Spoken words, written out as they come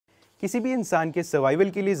किसी भी इंसान के सर्वाइवल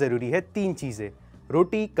के लिए ज़रूरी है 3 चीज़ें,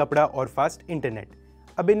 रोटी, कपड़ा और फास्ट इंटरनेट।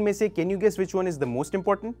 अब इनमें से can you guess which one is the most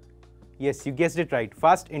important? Yes, you guessed it right,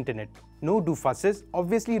 fast internet. Know do fastest,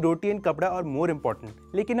 obviously roti and कपड़ा और मोर इंपॉर्टेंट,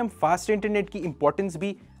 लेकिन हम फास्ट इंटरनेट की इंपॉर्टेंस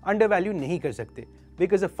भी अंडर वैल्यू नहीं कर सकते,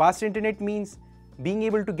 because a fast internet means being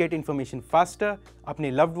able to get information faster,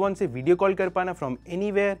 अपने loved one से वीडियो कॉल कर पाना from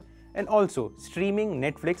anywhere, and also streaming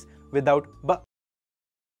Netflix without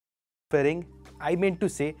buffering. I meant to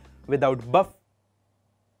say without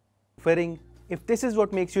buffering. If this is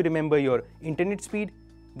what makes you remember your internet speed,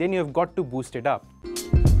 then you have got to boost it up.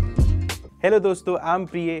 Hello दोस्तों, I'm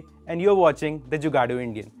Priye and you're watching The Jugaado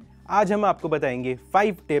Indian. आज हम आपको बताएंगे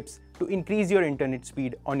 5 tips to increase your internet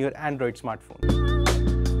speed on your Android smartphone.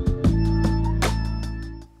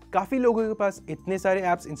 काफ़ी लोगों के पास इतने सारे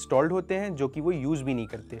ऐप्स इंस्टॉल्ड होते हैं जो कि वो यूज़ भी नहीं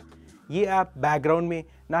करते। ये ऐप बैकग्राउंड में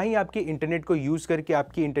ना ही आपके इंटरनेट को यूज़ करके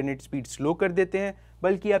आपकी इंटरनेट स्पीड स्लो कर देते हैं,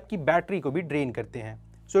 बल्कि आपकी बैटरी को भी ड्रेन करते हैं।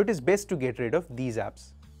 So it is best to get rid of these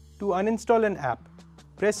apps. To uninstall N app,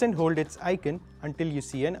 press and hold it's icon until you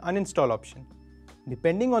C N uninstall option.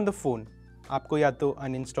 Depending on the phone, आपको या तो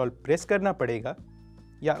uninstall press करना पड़ेगा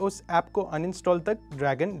या उस app को uninstall तक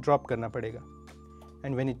drag and drop करना पड़ेगा।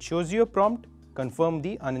 And when it shows you a prompt, confirm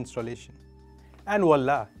the uninstallation. And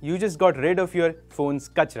voila, you just got rid of your phone's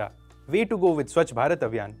kachra. Way to go with Swachh Bharat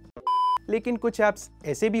अभियान। लेकिन कुछ apps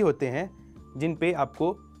ऐसे भी होते हैं जिन पे आपको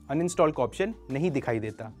uninstall का ऑप्शन नहीं दिखाई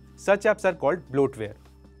देता। Such apps are called bloatware.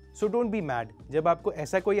 So don't be mad जब आपको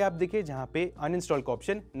ऐसा कोई ऐप दिखे जहाँ पे uninstall का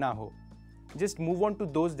ऑप्शन ना हो। Just move on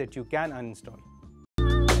to those that you can uninstall.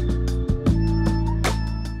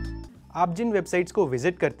 आप जिन वेबसाइट्स को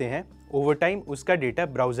विजिट करते हैं, ओवर टाइम उसका डेटा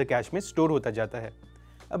ब्राउज़र कैश में स्टोर होता जाता है।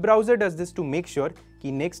 अ browser does this to make sure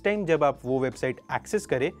कि नेक्स्ट टाइम जब आप वो वेबसाइट एक्सेस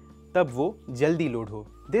करें तब वो जल्दी लोड हो।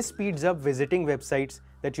 This speeds up visiting websites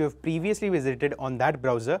that you have previously visited on that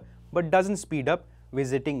browser but doesn't speed up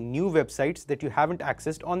visiting new websites that you haven't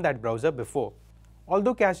accessed on that browser before.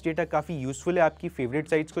 Although cash data काफ़ी useful है आपकी favourite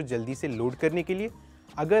sites को जल्दी से load करने के लिए,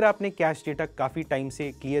 अगर आपने कैश डेटा काफ़ी टाइम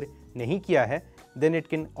से क्लियर नहीं किया है, then it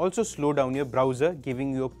can also slow down your browser, giving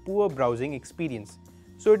you a poor browsing experience.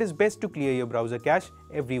 So it is best to clear your browser cache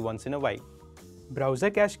every once in a while. Browser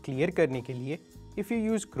cache clear करने के लिए, if you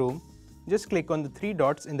use Chrome, just click on the 3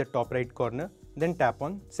 dots in the top right corner, then tap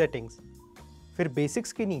on Settings. फिर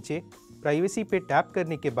Basics के नीचे Privacy पे tap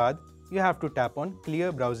करने के बाद you have to tap on Clear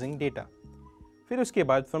Browsing Data. फिर उसके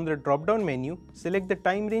बाद from the drop down menu, select the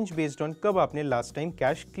time range based on कब आपने last time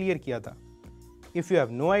cache clear किया था. If you have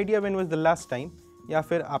no idea when was the last time, या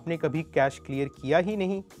फिर आपने कभी कैश क्लियर किया ही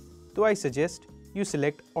नहीं, तो I suggest you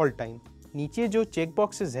select all time. नीचे जो चेक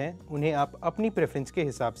बॉक्सेस हैं उन्हें आप अपनी प्रेफरेंस के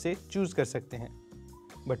हिसाब से चूज कर सकते हैं,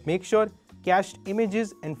 but make sure cached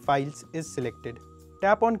images and files is selected.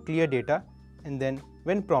 Tap on clear data and then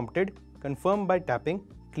when prompted confirm bye tapping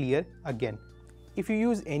clear again. If you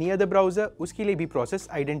use any other browser, उसके लिए भी प्रोसेस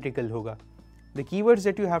आइडेंटिकल होगा। The keywords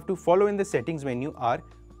that you have to follow in the settings menu are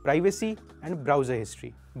privacy and browser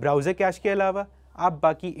history. Browser cash के अलावा आप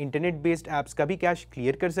बाकी internet based apps का भी कैश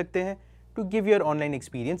क्लियर कर सकते हैं to give your online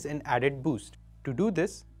experience an added boost. To do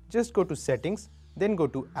this, just go to settings, then go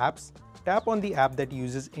to apps, tap on the app that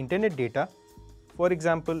uses internet data, for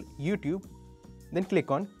example YouTube, then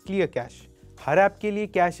click on clear cash. Her app के लिए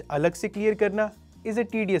cash अलग से clear करना is a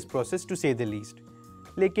tedious process to से the least,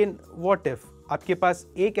 लेकिन what if आपके पास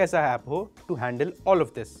एक ऐसा ऐप हो to handle all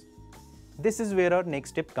of this? This is where our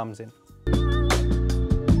next tip comes in.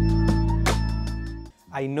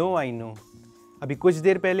 I know. अभी कुछ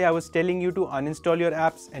देर पहले I was telling you to uninstall your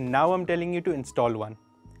apps and now I'm telling you to install one.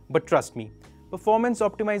 But trust me, performance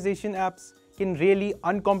optimization apps can really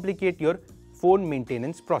uncomplicate your phone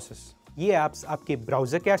maintenance process. ये apps आपके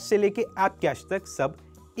browser cash से लेके app cash तक सब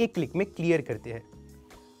एक click में clear करते हैं।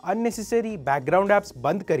 Unnecessary बैकग्राउंड apps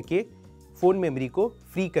बंद करके फ़ोन मेमोरी को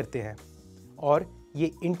फ्री करते हैं और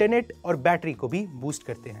ये इंटरनेट और बैटरी को भी बूस्ट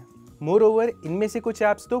करते हैं। मोर ओवर, इनमें से कुछ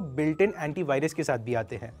ऐप्स तो बिल्ट इन एंटीवायरस के साथ भी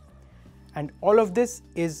आते हैं। And all of this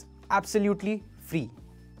is absolutely free.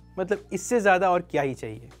 मतलब इससे ज़्यादा और क्या ही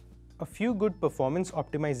चाहिए। A few good performance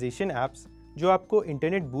optimisation apps जो आपको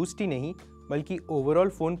इंटरनेट बूस्ट ही नहीं बल्कि ओवरऑल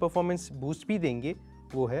फ़ोन परफॉर्मेंस बूस्ट भी देंगे,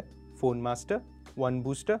 वो है फ़ोन मास्टर, वन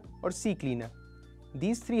बूस्टर और सी cleaner.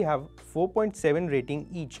 These 3 have 4.7 rating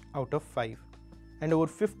each out of 5 and over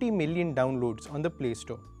 50 million downloads on the Play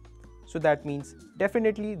Store. So that means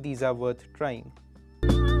definitely these are worth trying.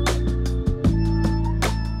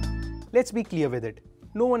 Let's be clear with it.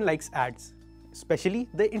 No one likes ads, especially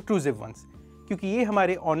the intrusive ones, क्योंकि ये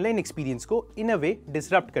हमारे online experience को in a way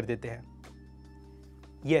disrupt कर देते हैं।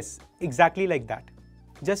 Yes, exactly like that.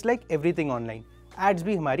 Just like everything online, ads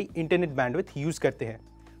भी हमारी internet bandwidth use करते हैं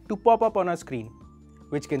to pop up on our screen,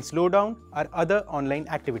 which can slow down our other online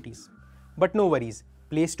activities. But no worries,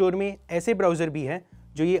 Play Store में ऐसे browser भी हैं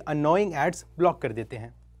जो ये annoying ads block कर देते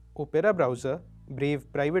हैं. Opera browser, Brave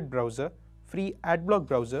private browser, Free AdBlock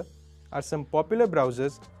browser are some popular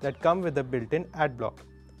browsers that come with a built-in ad block.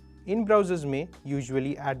 In browsers में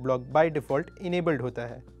usually ad block by default enabled होता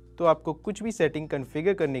है, तो आपको कुछ भी सेटिंग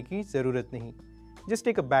कॉन्फ़िगर करने की ज़रूरत नहीं. Just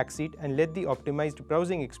take a back seat and let the optimised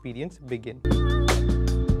browsing experience begin.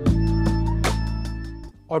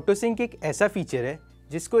 ऑटोसिंक एक ऐसा फीचर है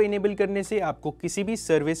जिसको इनेबल करने से आपको किसी भी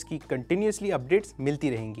सर्विस की कंटिन्यूसली अपडेट्स मिलती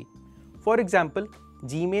रहेंगी. For example,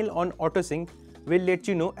 Gmail on AutoSync will let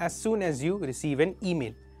you know as soon as you receive an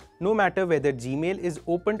email, no matter whether Gmail is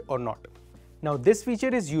opened or not. Now this feature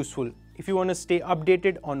is useful if you want to stay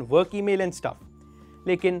updated on work email and stuff.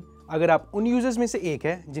 लेकिन अगर आप उन users में से एक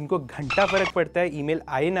है जिनको घंटा फर्क पड़ता है ईमेल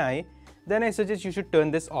आए ना आए, then I suggest you should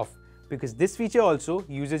turn this off because this feature also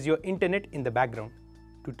uses your internet in the background.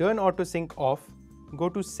 To turn AutoSync off, go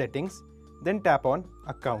to Settings, then tap on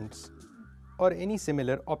Accounts or any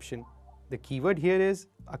similar option. The keyword here is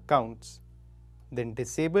Accounts. Then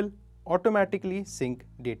disable Automatically Sync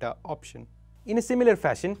Data option. In a similar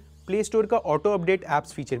fashion, Play Store का Auto Update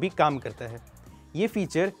Apps feature भी काम करता है. ये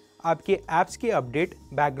feature आपके apps के update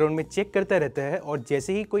background में check करता रहता है और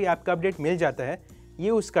जैसे ही कोई ऐप का अपडेट मिल जाता है, ये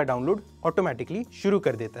उसका डाउनलोड ऑटोमेटिकली शुरू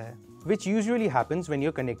कर देता है, which usually happens when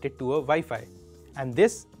you're connected to a Wi-Fi. And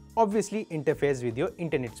this obviously interferes with your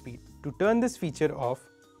internet speed. To turn this feature off,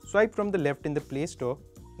 swipe from the left in the Play Store,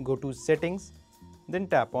 go to Settings, then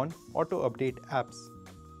tap on Auto Update Apps.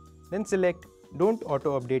 Then select Don't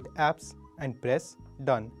Auto Update Apps and press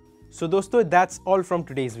Done. So दोस्तों, that's all from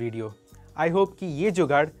today's video. I hope कि ये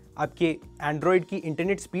जुगाड़ आपके Android की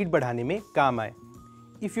internet speed बढ़ाने में काम आए.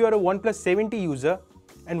 If you are a OnePlus 70 user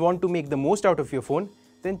and want to make the most out of your phone,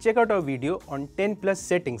 then check out our video on 10 plus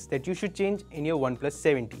settings that you should change in your OnePlus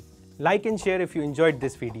 70. Like and share if you enjoyed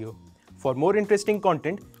this video. For more interesting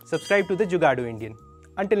content, subscribe to the Jugado Indian.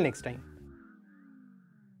 Until next time.